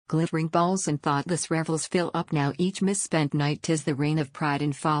Glittering balls and thoughtless revels fill up now each misspent night. 'Tis the reign of pride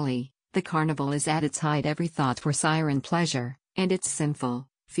and folly, the carnival is at its height. Every thought for siren pleasure, and its sinful,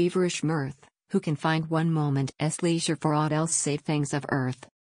 feverish mirth. Who can find one moment's leisure for aught else save things of earth?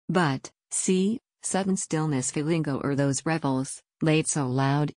 But, see, sudden stillness filling o'er those revels, laid so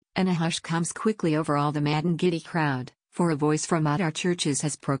loud, and a hush comes quickly over all the mad and giddy crowd, for a voice from out our churches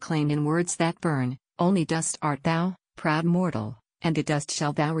has proclaimed in words that burn, only dust art thou, proud mortal, and to dust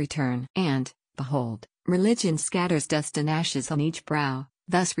shalt thou return. And, behold, religion scatters dust and ashes on each brow,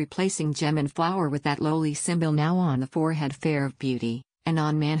 thus replacing gem and flower with that lowly symbol now on the forehead fair of beauty, and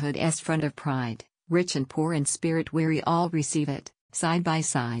on manhood's front of pride. Rich and poor and spirit weary all receive it, side by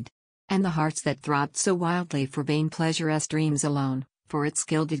side. And the hearts that throbbed so wildly for vain pleasure as dreams alone, for its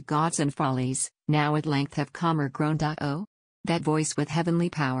gilded gauds and follies, now at length have calmer grown. Oh, that voice with heavenly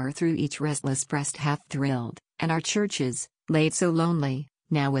power through each restless breast hath thrilled, and our churches, laid so lonely,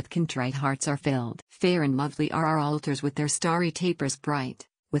 now with contrite hearts are filled. Fair and lovely are our altars with their starry tapers bright,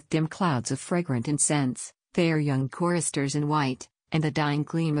 with dim clouds of fragrant incense, fair young choristers in white, and the dying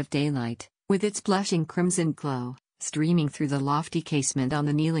gleam of daylight, with its blushing crimson glow, streaming through the lofty casement on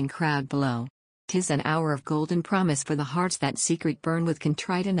the kneeling crowd below. 'Tis an hour of golden promise for the hearts that secret burn with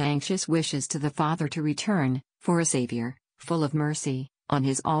contrite and anxious wishes to the Father to return, for a Savior, full of mercy, on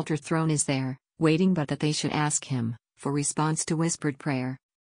his altar throne is there, waiting but that they should ask him, for response to whispered prayer.